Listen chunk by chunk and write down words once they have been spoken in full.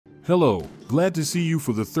Hello, glad to see you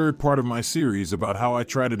for the third part of my series about how I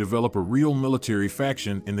try to develop a real military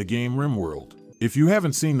faction in the game RimWorld. If you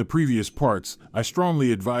haven't seen the previous parts, I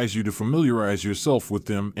strongly advise you to familiarize yourself with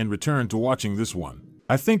them and return to watching this one.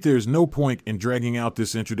 I think there's no point in dragging out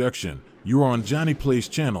this introduction. You're on Johny Plays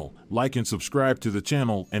channel, like and subscribe to the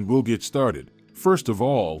channel and we'll get started. First of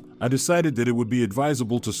all, I decided that it would be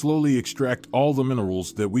advisable to slowly extract all the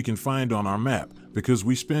minerals that we can find on our map, because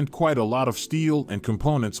we spend quite a lot of steel and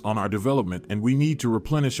components on our development and we need to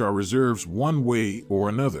replenish our reserves one way or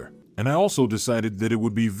another. And I also decided that it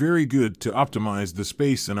would be very good to optimize the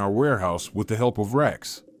space in our warehouse with the help of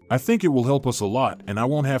racks. I think it will help us a lot and I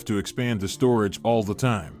won't have to expand the storage all the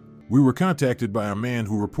time. We were contacted by a man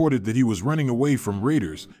who reported that he was running away from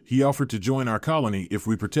raiders. He offered to join our colony if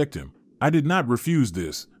we protect him. I did not refuse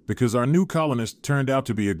this, because our new colonist turned out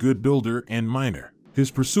to be a good builder and miner.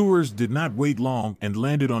 His pursuers did not wait long and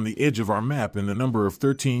landed on the edge of our map in the number of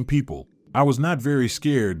 13 people. I was not very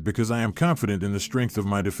scared because I am confident in the strength of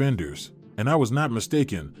my defenders. And I was not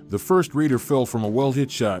mistaken, the first raider fell from a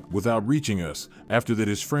well-hit shot without reaching us. After that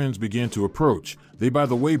his friends began to approach. They by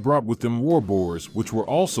the way brought with them war boars, which were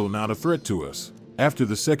also not a threat to us. After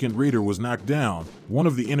the second raider was knocked down, one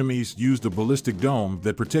of the enemies used a ballistic dome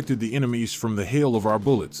that protected the enemies from the hail of our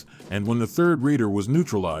bullets, and when the third raider was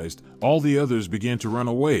neutralized, all the others began to run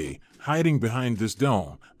away, hiding behind this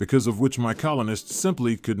dome, because of which my colonists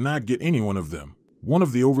simply could not get any one of them. One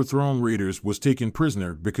of the overthrown raiders was taken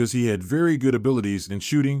prisoner because he had very good abilities in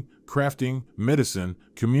shooting, crafting, medicine,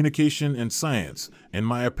 communication, and science. In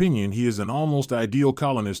my opinion, he is an almost ideal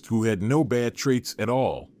colonist who had no bad traits at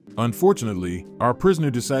all. Unfortunately, our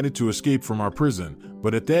prisoner decided to escape from our prison,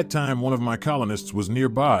 but at that time one of my colonists was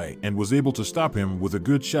nearby and was able to stop him with a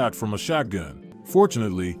good shot from a shotgun.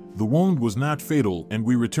 Fortunately, the wound was not fatal and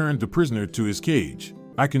we returned the prisoner to his cage.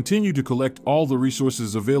 I continue to collect all the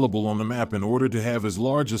resources available on the map in order to have as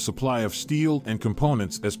large a supply of steel and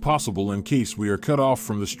components as possible in case we are cut off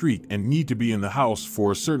from the street and need to be in the house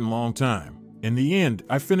for a certain long time. In the end,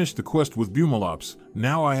 I finished the quest with Bumalops.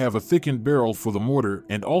 Now I have a thickened barrel for the mortar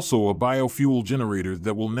and also a biofuel generator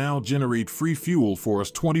that will now generate free fuel for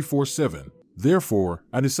us 24/7. Therefore,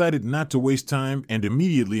 I decided not to waste time and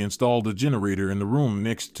immediately installed a generator in the room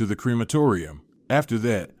next to the crematorium. After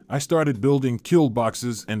that, I started building kill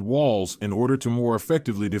boxes and walls in order to more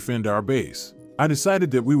effectively defend our base. I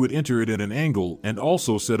decided that we would enter it at an angle and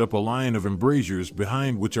also set up a line of embrasures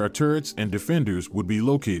behind which our turrets and defenders would be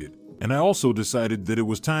located. And I also decided that it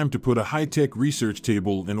was time to put a high-tech research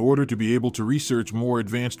table in order to be able to research more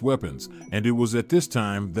advanced weapons, and it was at this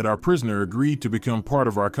time that our prisoner agreed to become part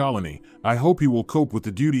of our colony. I hope he will cope with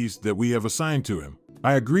the duties that we have assigned to him.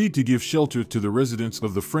 I agreed to give shelter to the residents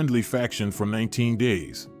of the friendly faction for 19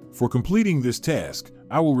 days. For completing this task,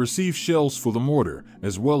 I will receive shells for the mortar,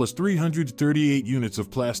 as well as 338 units of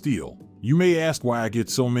plasteel. You may ask why I get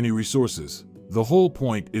so many resources. The whole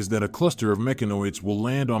point is that a cluster of mechanoids will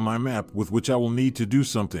land on my map with which I will need to do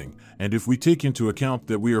something, and if we take into account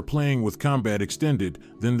that we are playing with combat extended,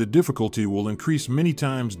 then the difficulty will increase many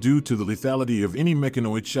times due to the lethality of any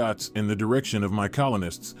mechanoid shots in the direction of my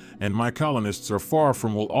colonists, and my colonists are far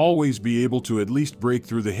from will always be able to at least break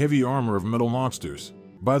through the heavy armor of metal monsters.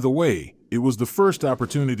 By the way, it was the first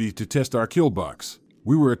opportunity to test our kill box.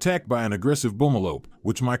 We were attacked by an aggressive bumalope,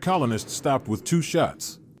 which my colonists stopped with 2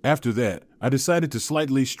 shots. After that, I decided to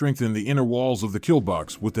slightly strengthen the inner walls of the kill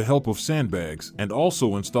box with the help of sandbags and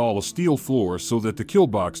also install a steel floor so that the kill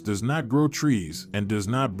box does not grow trees and does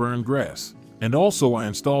not burn grass. And also I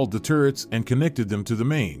installed the turrets and connected them to the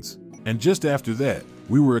mains. And just after that,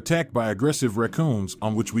 we were attacked by aggressive raccoons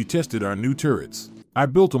on which we tested our new turrets. I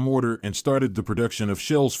built a mortar and started the production of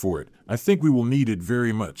shells for it. I think we will need it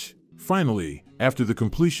very much. Finally, after the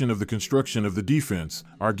completion of the construction of the defense,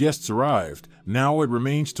 our guests arrived. Now it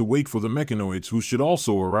remains to wait for the mechanoids who should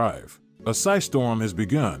also arrive. A storm has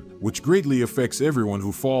begun, which greatly affects everyone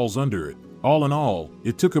who falls under it. All in all,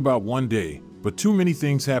 it took about 1 day, but too many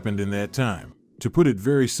things happened in that time. To put it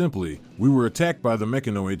very simply, we were attacked by the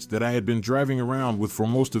mechanoids that I had been driving around with for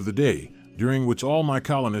most of the day, during which all my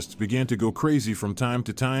colonists began to go crazy from time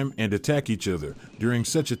to time and attack each other. During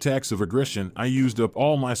such attacks of aggression, I used up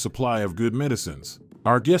all my supply of good medicines.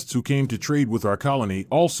 Our guests who came to trade with our colony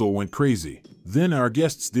also went crazy. Then our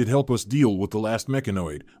guests did help us deal with the last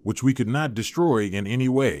mechanoid, which we could not destroy in any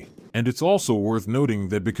way. And it's also worth noting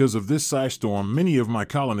that because of this storm, many of my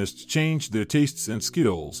colonists changed their tastes and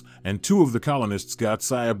skills, and 2 of the colonists got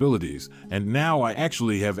psi abilities, and now I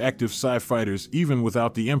actually have active psi fighters even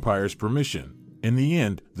without the Empire's permission. In the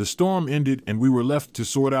end, the storm ended and we were left to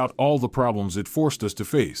sort out all the problems it forced us to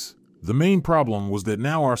face. The main problem was that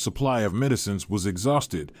now our supply of medicines was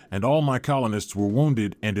exhausted, and all my colonists were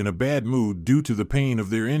wounded and in a bad mood due to the pain of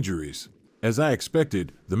their injuries. As I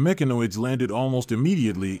expected, the mechanoids landed almost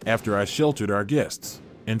immediately after I sheltered our guests.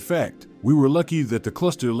 In fact, we were lucky that the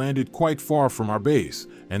cluster landed quite far from our base,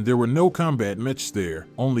 and there were no combat mechs there,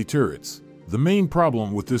 only turrets. The main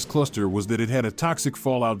problem with this cluster was that it had a toxic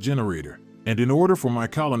fallout generator. And in order for my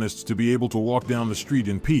colonists to be able to walk down the street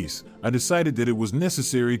in peace, I decided that it was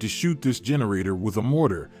necessary to shoot this generator with a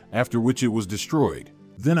mortar, after which it was destroyed.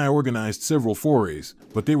 Then I organized several forays,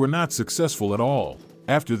 but they were not successful at all.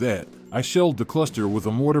 After that, I shelled the cluster with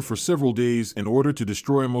a mortar for several days in order to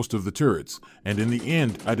destroy most of the turrets, and in the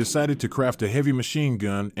end I decided to craft a heavy machine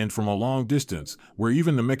gun, and from a long distance, where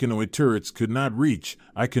even the mechanoid turrets could not reach,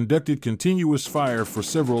 I conducted continuous fire for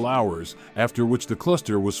several hours, after which the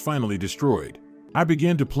cluster was finally destroyed. I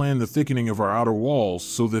began to plan the thickening of our outer walls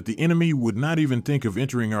so that the enemy would not even think of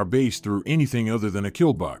entering our base through anything other than a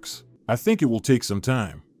kill box. I think it will take some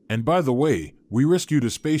time. And by the way, we rescued a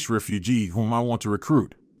space refugee whom I want to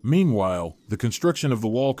recruit. Meanwhile, the construction of the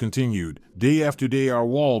wall continued. Day after day our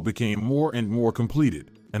wall became more and more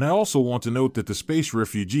completed. And I also want to note that the space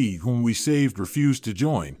refugee whom we saved refused to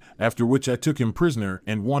join, after which I took him prisoner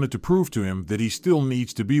and wanted to prove to him that he still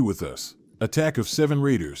needs to be with us. Attack of 7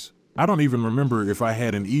 raiders. I don't even remember if I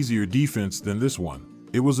had an easier defense than this one.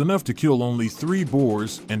 It was enough to kill only 3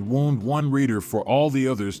 boars and wound 1 raider for all the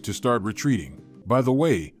others to start retreating. By the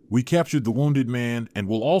way, we captured the wounded man and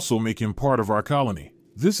will also make him part of our colony.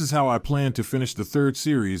 This is how I plan to finish the 3rd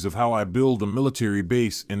series of how I build a military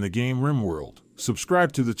base in the game RimWorld.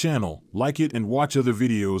 Subscribe to the channel, like it, and watch other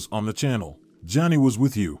videos on the channel. Johny was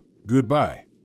with you. Goodbye.